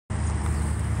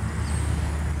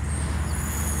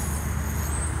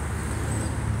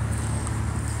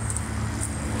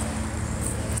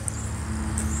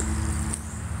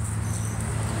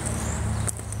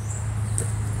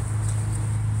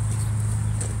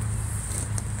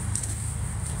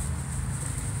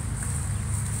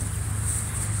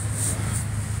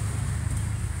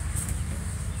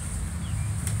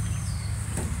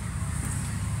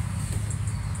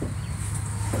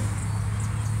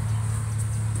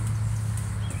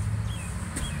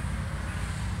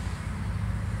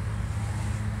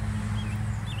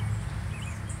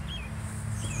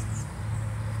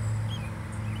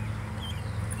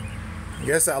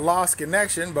Guess I lost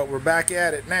connection, but we're back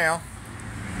at it now.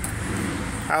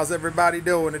 How's everybody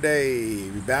doing today?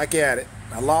 We're back at it.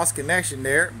 I lost connection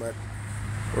there, but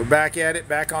we're back at it,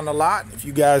 back on the lot. If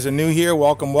you guys are new here,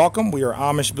 welcome, welcome. We are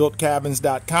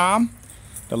Amishbuiltcabins.com.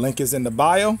 The link is in the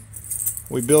bio.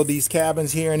 We build these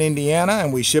cabins here in Indiana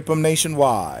and we ship them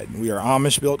nationwide. We are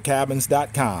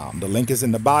Amishbuiltcabins.com. The link is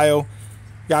in the bio.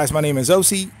 Guys, my name is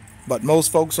Osi, but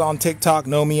most folks on TikTok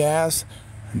know me as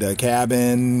the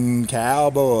Cabin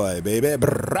Cowboy, baby.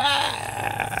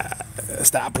 Brrrah.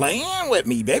 Stop playing with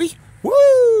me, baby.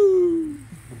 Woo!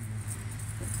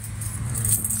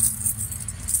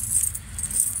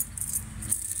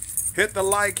 Hit the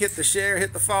like, hit the share,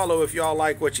 hit the follow if y'all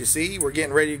like what you see. We're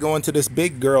getting ready to go into this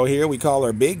big girl here. We call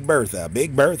her Big Bertha.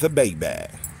 Big Bertha baby.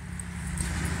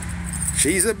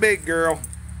 She's a big girl.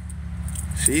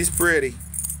 She's pretty.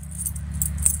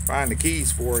 Find the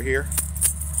keys for her here.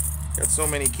 Got so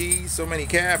many keys, so many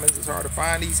cabins, it's hard to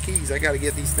find these keys. I got to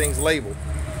get these things labeled.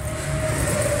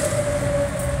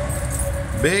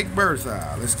 Big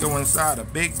Bertha. Let's go inside a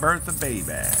Big Bertha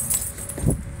baby.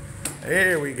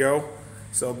 There we go.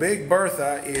 So Big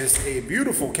Bertha is a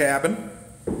beautiful cabin.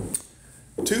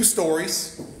 2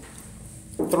 stories,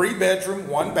 3 bedroom,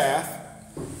 1 bath.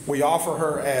 We offer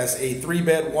her as a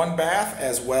 3-bed, 1 bath,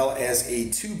 as well as a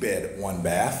 2-bed, 1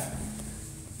 bath.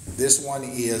 This one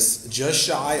is just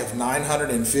shy of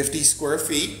 950 square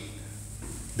feet,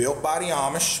 built by the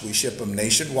Amish. We ship them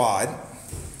nationwide.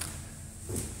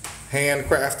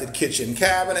 Handcrafted kitchen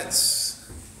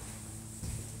cabinets.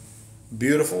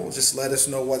 Beautiful. Just let us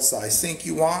know what size sink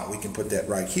you want. We can put that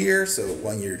right here, so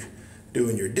when you're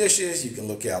doing your dishes, you can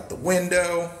look out the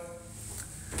window.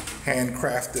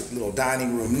 Handcrafted little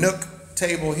dining room nook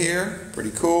table here.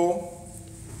 Pretty cool.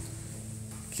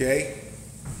 Okay.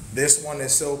 This one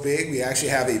is so big, we actually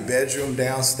have a bedroom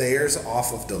downstairs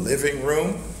off of the living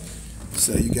room.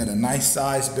 So you got a nice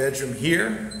sized bedroom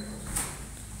here.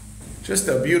 Just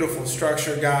a beautiful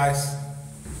structure, guys.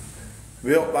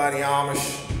 Built by the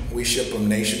Amish. We ship them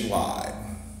nationwide.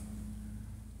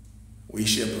 We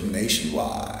ship them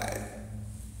nationwide.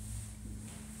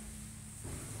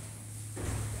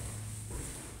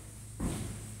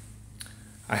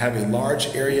 I have a large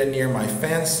area near my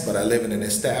fence, but I live in an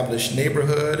established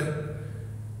neighborhood.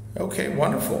 Okay,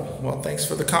 wonderful. Well, thanks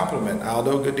for the compliment,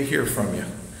 Aldo. Good to hear from you.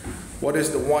 What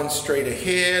is the one straight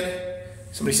ahead?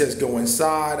 Somebody says go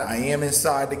inside. I am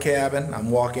inside the cabin.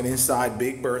 I'm walking inside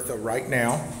Big Bertha right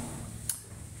now.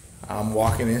 I'm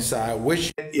walking inside.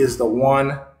 Which is the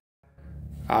one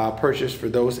purchased for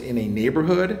those in a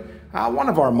neighborhood? One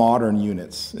of our modern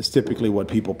units is typically what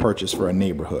people purchase for a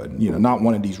neighborhood, you know, not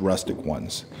one of these rustic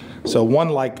ones. So one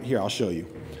like, here, I'll show you.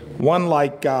 One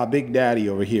like Big Daddy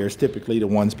over here is typically the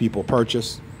ones people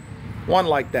purchase. One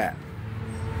like that.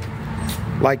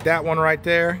 Like that one right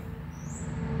there.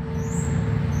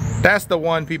 That's the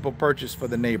one people purchase for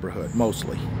the neighborhood,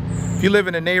 mostly. If you live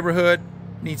in a neighborhood,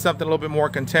 need something a little bit more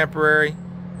contemporary,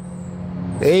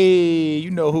 hey, you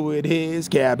know who it is,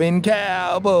 Cabin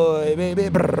Cowboy, baby.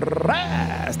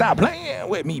 Brrrah. Stop playing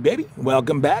with me, baby.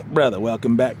 Welcome back, brother.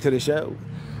 Welcome back to the show.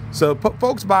 So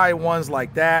folks buy ones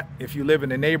like that. If you live in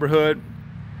the neighborhood,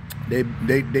 they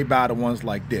buy the ones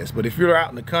like this. But if you're out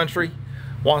in the country,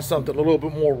 want something a little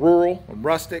bit more rural and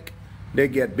rustic, they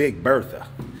get Big Bertha.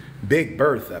 Big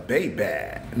Bertha,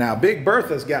 baby. Now, Big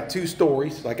Bertha's got 2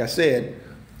 stories. Like I said,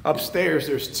 upstairs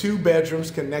there's 2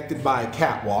 bedrooms connected by a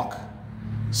catwalk.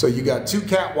 So you got 2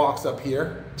 catwalks up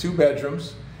here, 2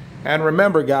 bedrooms. And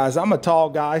remember, guys, I'm a tall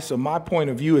guy, so my point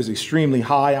of view is extremely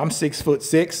high. I'm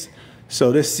 6'6",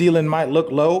 so this ceiling might look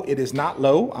low. It is not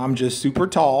low. I'm just super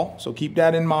tall. So keep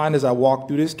that in mind as I walk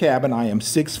through this cabin. I am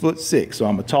 6'6", so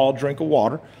I'm a tall drink of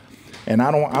water. And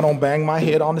I don't bang my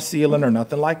head on the ceiling or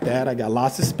nothing like that. I got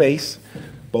lots of space,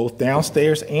 both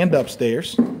downstairs and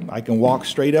upstairs. I can walk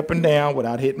straight up and down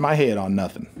without hitting my head on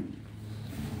nothing.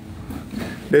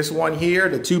 This one here,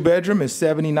 the 2-bedroom, is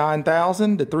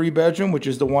 $79,000. The 3-bedroom, which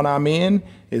is the one I'm in,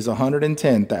 is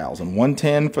 $110,000.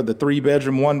 $110,000 for the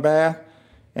 3-bedroom, 1 bath,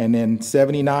 and then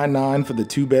 $79,900 for the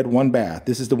 2-bed, 1 bath.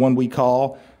 This is the one we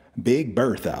call Big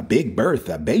Bertha. Big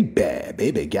Bertha, baby.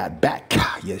 Baby got back.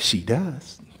 Yes, she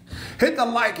does. Hit the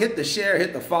like, hit the share,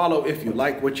 hit the follow if you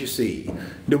like what you see.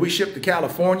 Do we ship to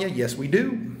California? Yes, we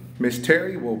do. Miss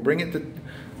Terry will bring it to...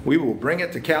 We will bring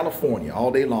it to California all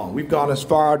day long. We've gone as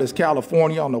far as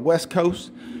California on the West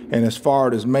Coast and as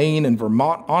far as Maine and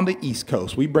Vermont on the East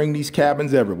Coast. We bring these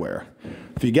cabins everywhere.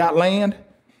 If you got land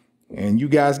and you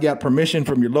guys got permission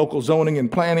from your local zoning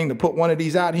and planning to put one of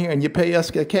these out here and you pay us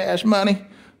cash money,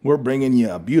 we're bringing you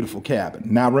a beautiful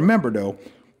cabin. Now remember though,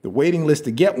 The waiting list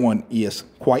to get one is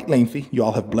quite lengthy.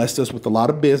 Y'all have blessed us with a lot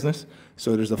of business.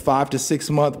 So there's a 5 to 6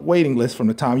 month waiting list from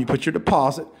the time you put your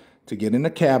deposit to get in the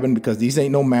cabin, because these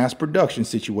ain't no mass production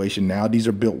situation now. These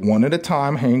are built one at a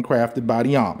time, handcrafted by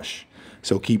the Amish.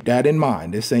 So keep that in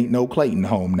mind. This ain't no Clayton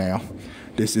home now.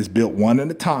 This is built one at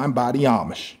a time by the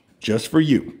Amish, just for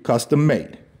you, custom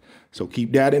made. So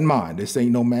keep that in mind. This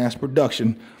ain't no mass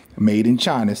production, made in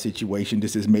China situation.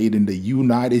 This is made in the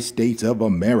United States of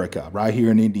America, right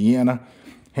here in Indiana,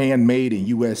 handmade in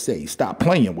USA. Stop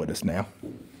playing with us now.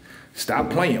 Stop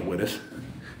playing with us.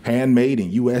 Handmade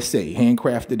in USA,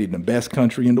 handcrafted in the best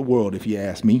country in the world, if you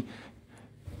ask me,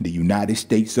 the United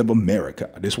States of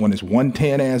America. This one is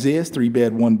 $110 as is, 3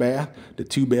 bed, 1 bath. The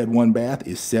 2 bed, 1 bath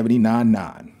is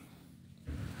 $79.9.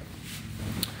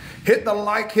 Hit the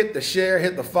like, hit the share,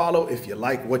 hit the follow if you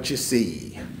like what you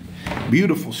see.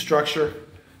 Beautiful structure,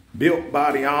 built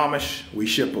by the Amish. We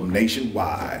ship them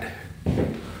nationwide.